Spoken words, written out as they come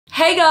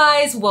Hey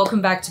guys, welcome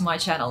back to my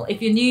channel.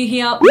 If you're new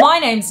here, my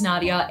name's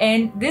Nadia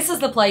and this is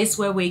the place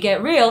where we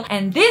get real,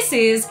 and this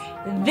is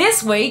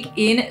This Week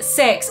in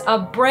Sex, a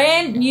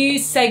brand new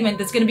segment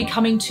that's going to be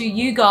coming to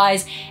you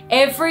guys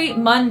every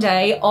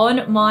Monday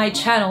on my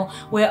channel,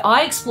 where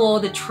I explore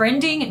the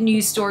trending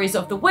news stories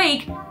of the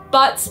week,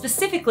 but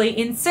specifically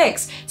in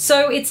sex.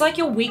 So it's like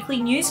your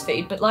weekly news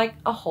feed, but like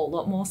a whole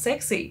lot more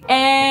sexy.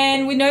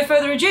 And with no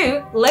further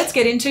ado, let's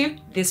get into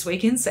This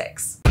Week in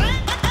Sex.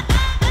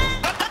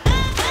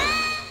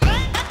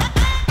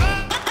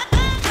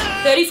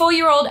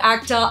 34-year-old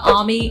actor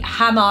Armie,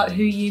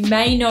 who you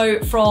may know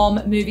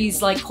from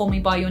movies like Call Me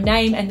By Your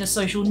Name and The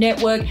Social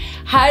Network,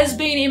 has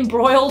been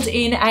embroiled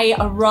in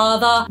a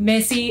rather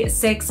messy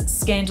sex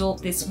scandal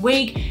this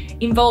week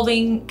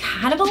involving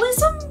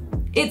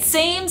cannibalism. It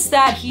seems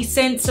that he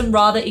sent some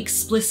rather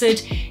explicit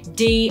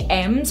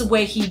DMs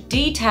where he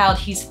detailed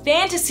his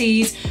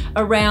fantasies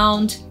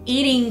around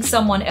eating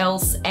someone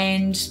else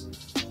and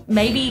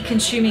maybe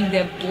consuming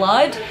their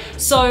blood.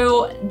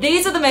 So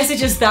these are the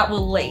messages that were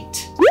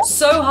leaked.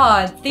 So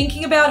hard,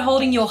 thinking about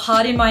holding your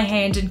heart in my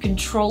hand and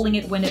controlling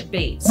it when it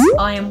beats.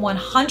 I am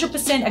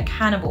 100% a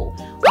cannibal.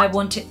 I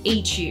want to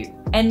eat you.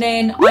 And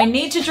then I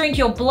need to drink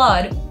your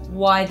blood.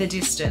 Why the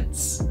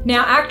distance?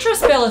 Now, actress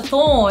Bella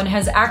Thorne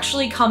has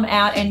actually come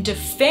out and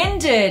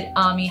defended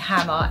Armie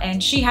Hammer,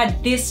 and she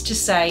had this to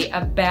say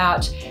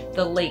about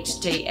the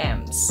leaked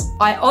DMs.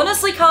 I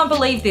honestly can't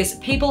believe this.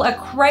 People are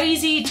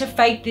crazy to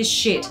fake this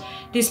shit.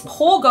 This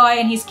poor guy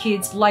and his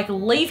kids, like,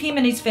 leave him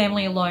and his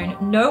family alone.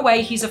 No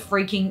way he's a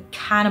freaking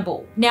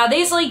cannibal. Now,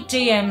 these leaked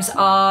DMs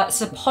are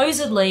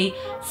supposedly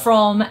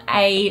from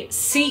a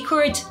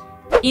secret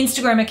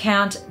Instagram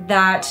account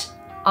that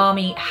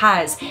Armie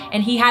has,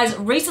 and he has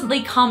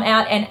recently come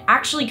out and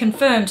actually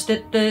confirmed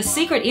that the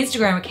secret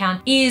Instagram account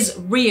is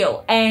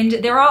real. And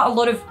there are a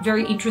lot of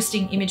very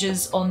interesting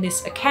images on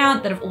this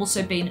account that have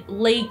also been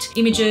leaked.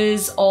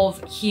 Images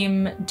of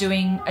him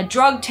doing a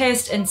drug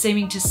test and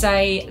seeming to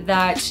say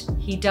that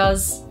he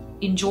does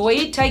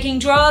enjoy taking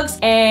drugs,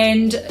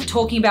 and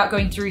talking about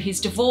going through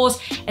his divorce.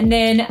 And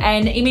then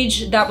an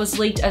image that was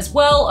leaked as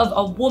well of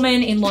a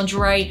woman in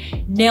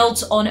lingerie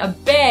knelt on a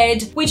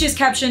bed, which is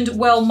captioned,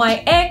 "Well,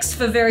 my ex,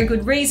 for very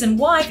good reason,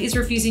 wife, is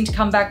refusing to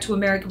come back to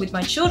America with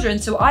my children,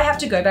 so I have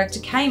to go back to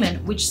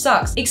Cayman, which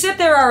sucks. Except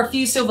there are a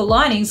few silver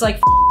linings,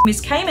 like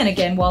Miss Cayman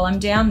again while I'm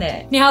down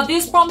there." Now,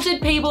 this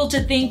prompted people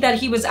to think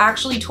that he was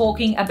actually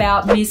talking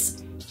about Miss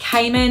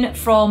Cayman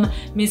from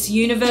Miss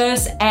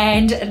Universe,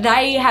 and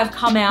they have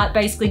come out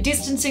basically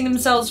distancing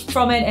themselves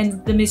from it,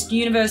 and the Miss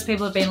Universe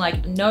people have been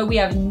like, no, we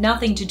have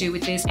nothing to do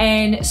with this.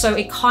 And so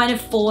it kind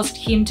of forced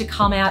him to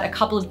come out a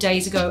couple of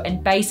days ago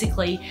and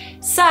basically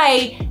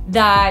say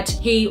that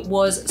he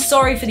was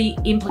sorry for the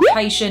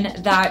implication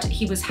that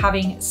he was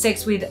having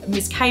sex with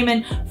Miss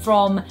Cayman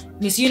from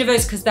Miss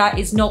Universe, because that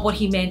is not what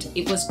he meant.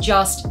 It was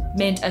just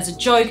meant as a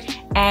joke,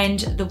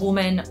 and the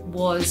woman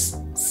was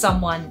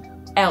someone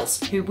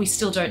else who we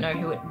still don't know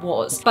who it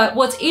was. But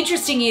what's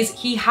interesting is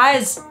he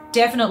has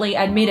definitely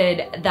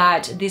admitted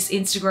that this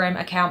Instagram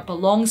account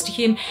belongs to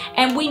him,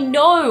 and we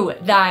know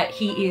that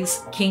he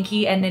is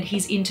kinky and that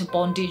he's into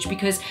bondage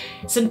because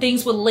some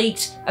things were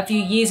leaked a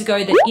few years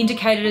ago that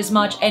indicated as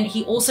much. And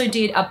he also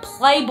did a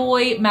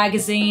Playboy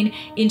magazine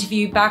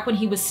interview back when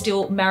he was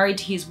still married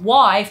to his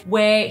wife,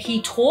 where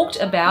he talked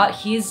about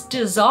his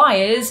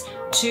desires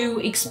to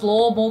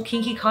explore more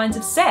kinky kinds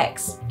of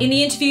sex. In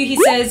the interview, he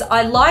says,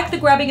 "I like the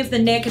grabbing of the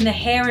neck and the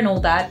hair and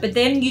all that, but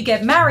then you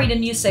get married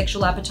and your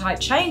sexual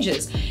appetite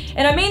changes.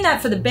 And I mean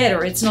that for the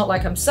better. It's not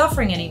like I'm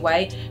suffering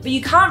anyway, but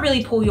you can't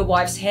really pull your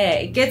wife's hair.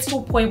 It gets to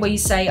a point where you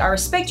say, I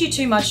respect you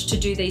too much to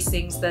do these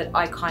things that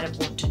I kind of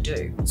want to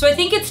do." So I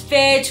think it's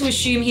fair to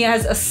assume he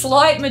has a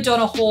slight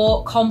Madonna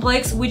whore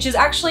complex, which is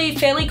actually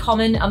fairly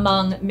common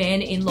among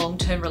men in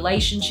long-term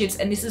relationships.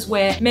 And this is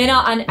where men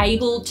are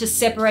unable to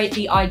separate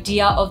the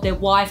idea of their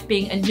wife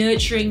being a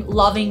nurturing,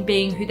 loving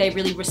being who they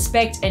really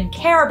respect and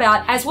care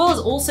about, as well as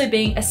also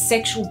being a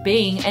sexual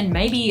being and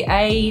maybe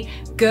a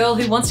girl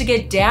who wants to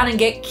get down and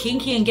get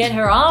kinky and get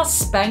her ass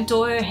spanked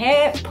or her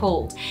hair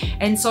pulled.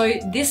 And so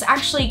this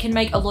actually can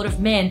make a lot of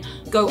men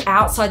go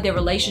outside their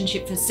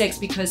relationship for sex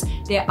because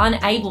they're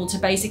unable to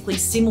basically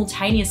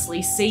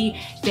simultaneously see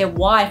their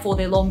wife or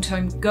their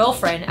long-term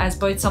girlfriend as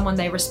both someone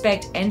they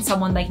respect and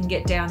someone they can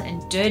get down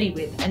and dirty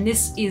with. And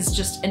this is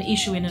just an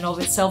issue in and of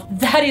itself.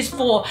 That is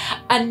for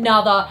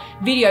another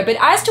video. But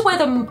as to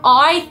whether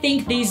I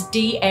think these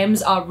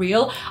DMs are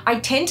real, I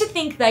tend to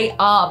think they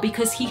are,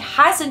 because he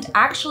hasn't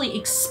actually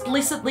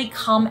explicitly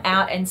come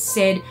out and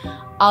said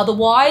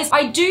otherwise.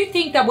 I do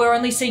think that we're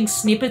only seeing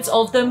snippets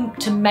of them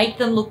to make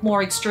them look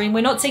more extreme.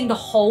 We're not seeing the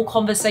whole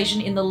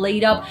conversation in the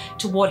lead up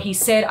to what he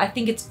said. I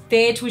think it's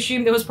fair to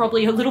assume there was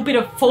probably a little bit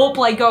of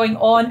foreplay going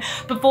on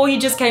before he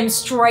just came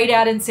straight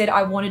out and said,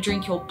 I want to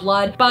drink your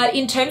blood. But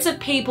in terms of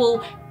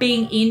people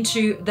being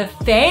into the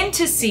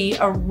fantasy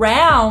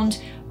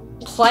around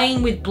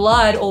playing with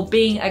blood or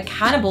being a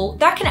cannibal,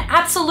 that can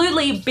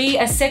absolutely be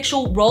a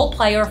sexual role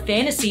play or a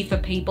fantasy for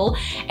people.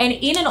 And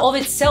in and of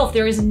itself,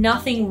 there is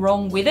nothing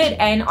wrong with it.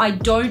 And I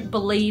don't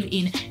believe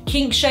in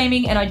kink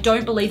shaming, and I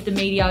don't believe the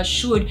media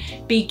should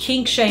be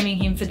kink shaming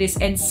him for this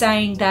and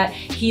saying that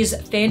his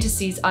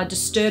fantasies are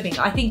disturbing.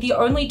 I think the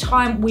only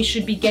time we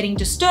should be getting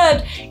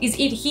disturbed is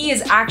if he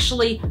is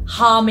actually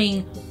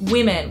harming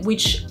women,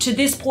 which to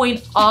this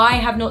point, I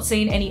have not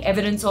seen any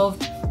evidence of.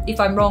 If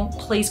I'm wrong,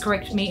 please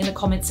correct me in the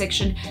comment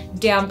section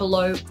down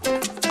below.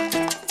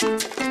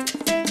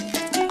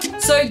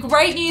 So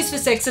great news for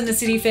Sex and the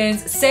City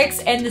fans. Sex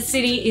and the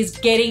City is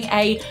getting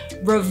a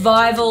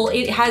revival.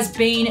 It has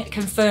been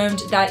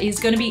confirmed that it is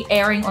going to be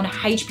airing on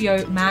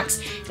HBO Max.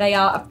 They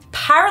are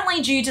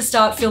apparently due to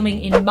start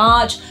filming in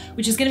March,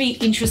 which is going to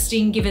be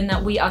interesting given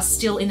that we are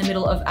still in the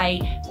middle of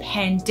a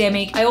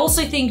pandemic. I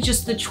also think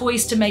just the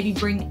choice to maybe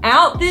bring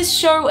out this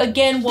show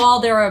again while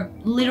there are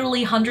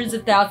literally hundreds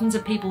of thousands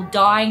of people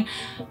dying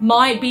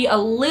might be a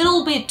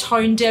little bit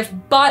tone deaf,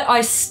 but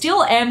I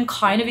still am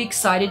kind of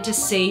excited to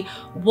see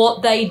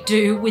what they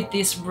do with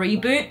this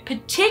reboot,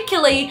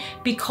 particularly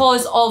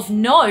because of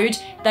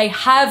note, they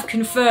have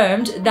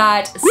confirmed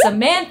that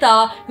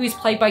Samantha, who is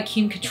played by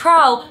Kim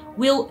Cattrall,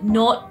 will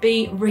not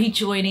be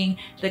rejoining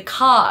the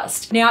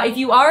cast. Now, if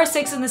you are a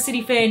Sex and the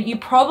City fan, you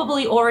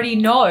probably already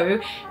know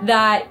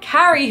that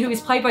Carrie, who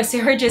is played by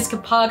Sarah Jessica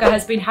Parker,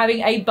 has been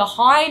having a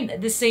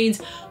behind the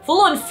scenes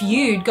full-on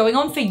feud going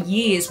on for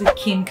years with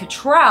Kim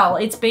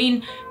Cattrall. It's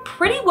been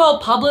pretty well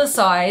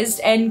publicized,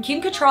 and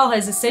Kim Cattrall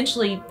has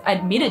essentially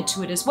admitted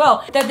to it as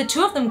well, that the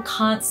two of them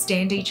can't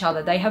stand each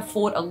other. They have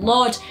fought a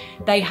lot.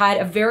 They had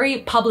a very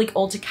public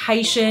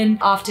altercation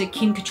after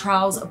Kim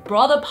Cattrall's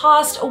brother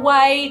passed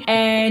away,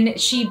 and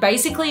she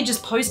basically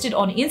just posted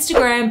on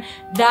Instagram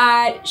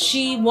that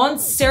she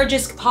wants Sarah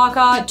Jessica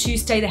Parker to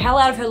stay the hell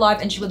out of her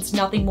life and she wants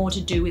nothing more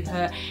to do with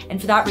her,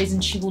 and for that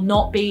reason she will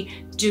not be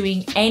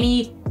doing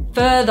any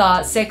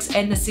further Sex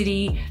and the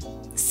City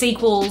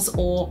sequels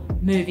or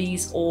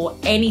movies or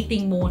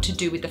anything more to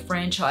do with the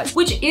franchise,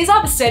 which is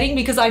upsetting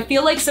because I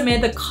feel like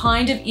Samantha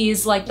kind of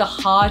is like the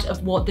heart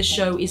of what the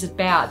show is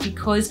about,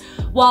 because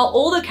while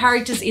all the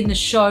characters in the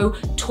show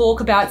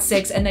talk about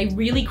sex and they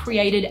really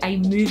created a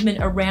movement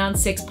around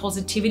sex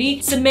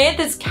positivity,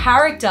 Samantha's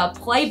character,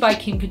 played by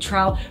Kim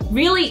Cattrall,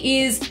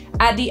 really is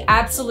at the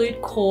absolute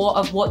core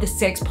of what the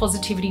sex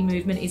positivity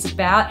movement is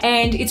about.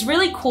 And it's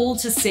really cool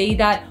to see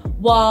that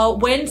while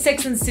when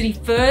Sex and the City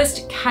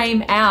first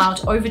came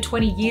out over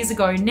 20 years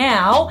ago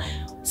now,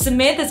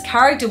 Samantha's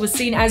character was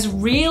seen as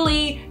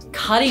really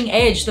cutting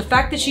edge. The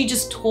fact that she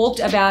just talked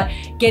about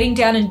getting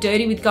down and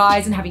dirty with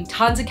guys and having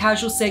tons of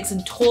casual sex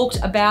and talked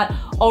about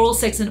oral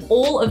sex and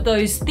all of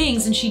those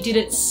things, and she did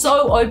it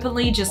so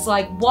openly, just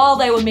like while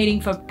they were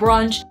meeting for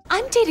brunch.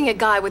 I'm dating a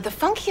guy with the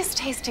funkiest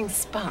tasting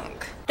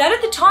spunk. That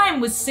at the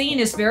time was seen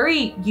as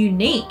very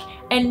unique.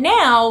 And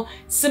now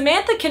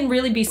Samantha can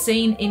really be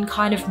seen in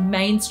kind of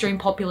mainstream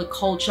popular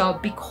culture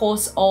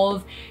because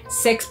of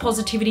sex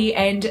positivity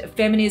and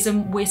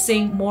feminism. We're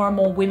seeing more and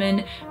more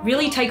women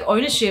really take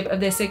ownership of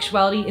their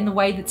sexuality in the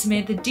way that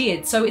Samantha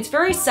did. So it's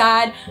very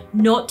sad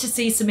not to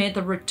see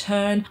Samantha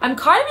return. I'm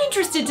kind of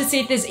interested to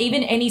see if there's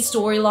even any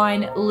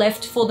storyline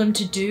left for them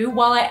to do.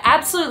 While I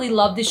absolutely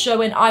love this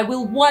show and I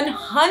will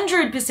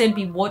 100%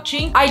 be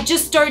watching, I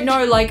just don't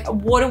know, like,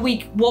 what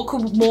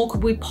more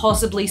could we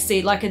possibly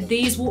see? Like, are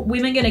these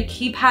women gonna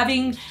keep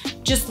having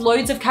just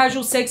loads of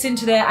casual sex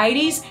into their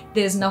 80s?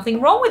 There's nothing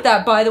wrong with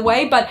that, by the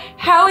way, but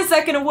how is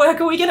that gonna work?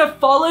 Are we gonna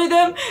follow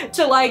them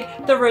to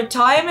like the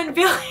retirement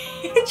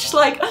village?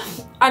 Like,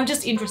 I'm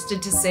just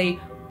interested to see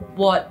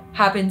what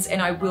happens,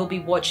 and I will be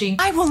watching.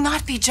 I will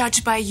not be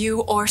judged by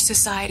you or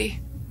society.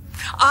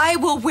 I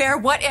will wear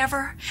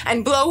whatever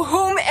and blow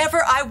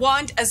whomever I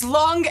want as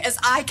long as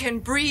I can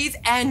breathe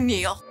and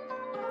kneel.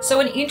 So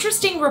an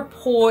interesting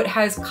report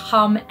has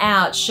come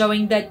out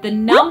showing that the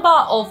number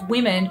of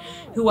women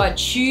who are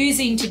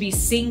choosing to be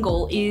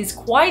single is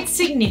quite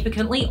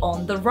significantly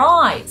on the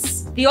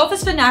rise. The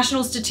Office for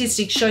National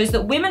Statistics shows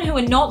that women who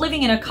are not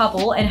living in a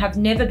couple and have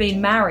never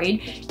been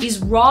married is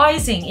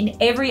rising in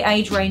every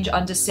age range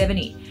under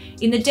 70.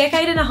 In the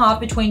decade and a half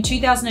between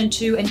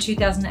 2002 and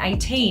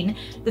 2018,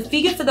 the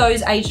figure for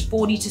those aged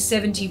 40 to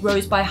 70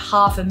 rose by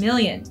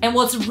 500,000. And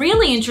what's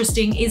really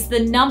interesting is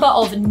the number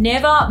of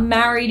never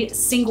married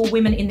single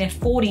women in their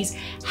 40s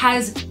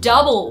has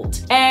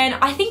doubled. And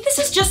I think this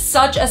is just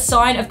such a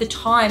sign of the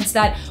times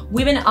that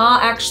women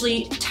are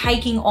actually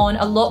taking on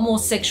a lot more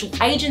sexual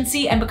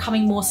agency and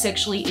becoming more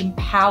sexually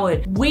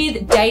empowered.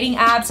 With dating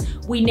apps,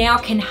 we now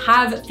can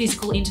have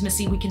physical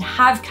intimacy, we can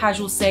have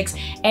casual sex,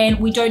 and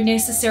we don't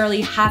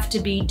necessarily have to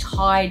be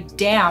tied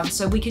down.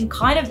 So we can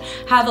kind of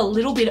have a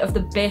little bit of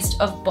the best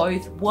of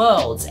both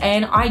worlds.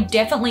 And I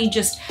definitely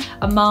just,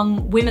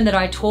 among women that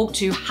I talk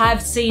to,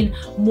 have seen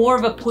more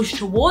of a push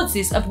towards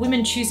this, of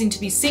women choosing to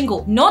be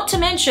single. Not to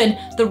mention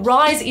the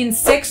rise in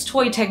sex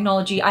toy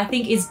technology, I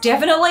think is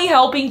definitely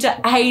helping to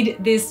aid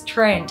this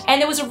trend.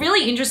 And there was a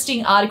really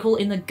interesting article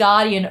in The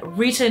Guardian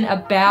written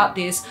about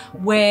this,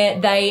 where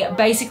they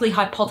basically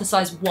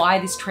hypothesized why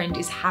this trend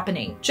is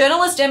happening.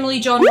 Journalist Emily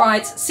John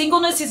writes,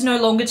 "Singleness is no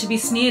longer to be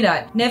sneered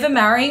at. Never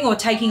marrying or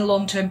taking a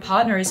long-term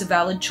partner is a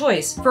valid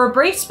choice. For a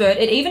brief spurt,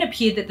 it even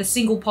appeared that the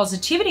single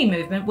positivity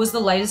movement was the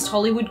latest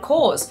Hollywood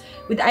cause,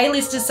 with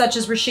A-listers such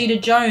as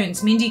Rashida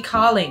Jones, Mindy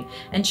Kaling,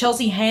 and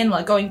Chelsea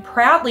Handler going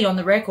proudly on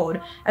the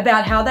record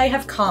about how they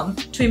have come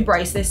to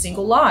embrace their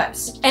single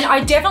lives." And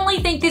I definitely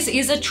think this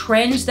is a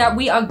trend that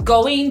we are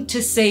going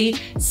to see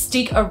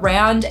stick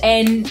around,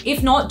 and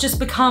if not, just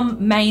become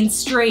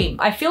mainstream.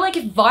 I feel like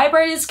if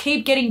vibrators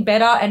keep getting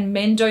better and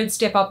men don't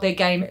step up their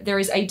game, there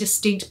is a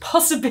distinct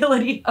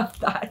possibility of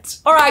that.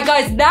 All right,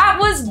 guys, that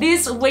was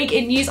this week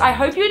in news. I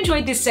hope you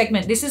enjoyed this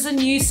segment. This is a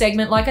new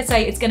segment. Like I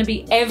say, it's going to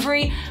be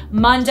every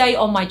Monday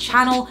on my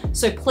channel,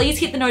 so please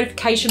hit the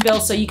notification bell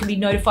so you can be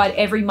notified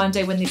every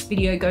Monday when this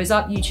video goes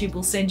up. YouTube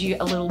will send you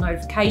a little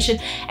notification,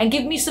 and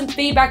give me some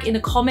feedback in the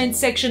comments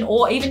section,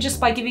 or even just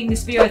by giving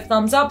this video a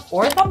thumbs up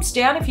or a thumbs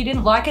down if you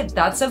didn't like it.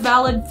 That's a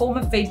valid form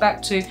of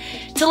feedback too,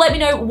 to let me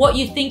know what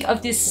you think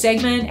of this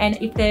segment and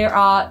if there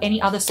are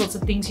any other sorts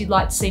of things you'd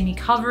like to see me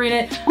cover in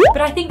it.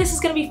 But I think this is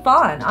going to be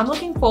fun. I'm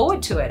looking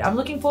forward to it. I'm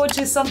looking forward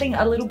to something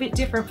a little bit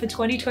different for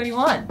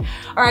 2021.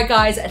 All right,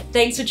 guys,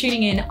 thanks for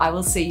tuning in. I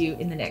will see you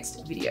in the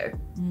next video.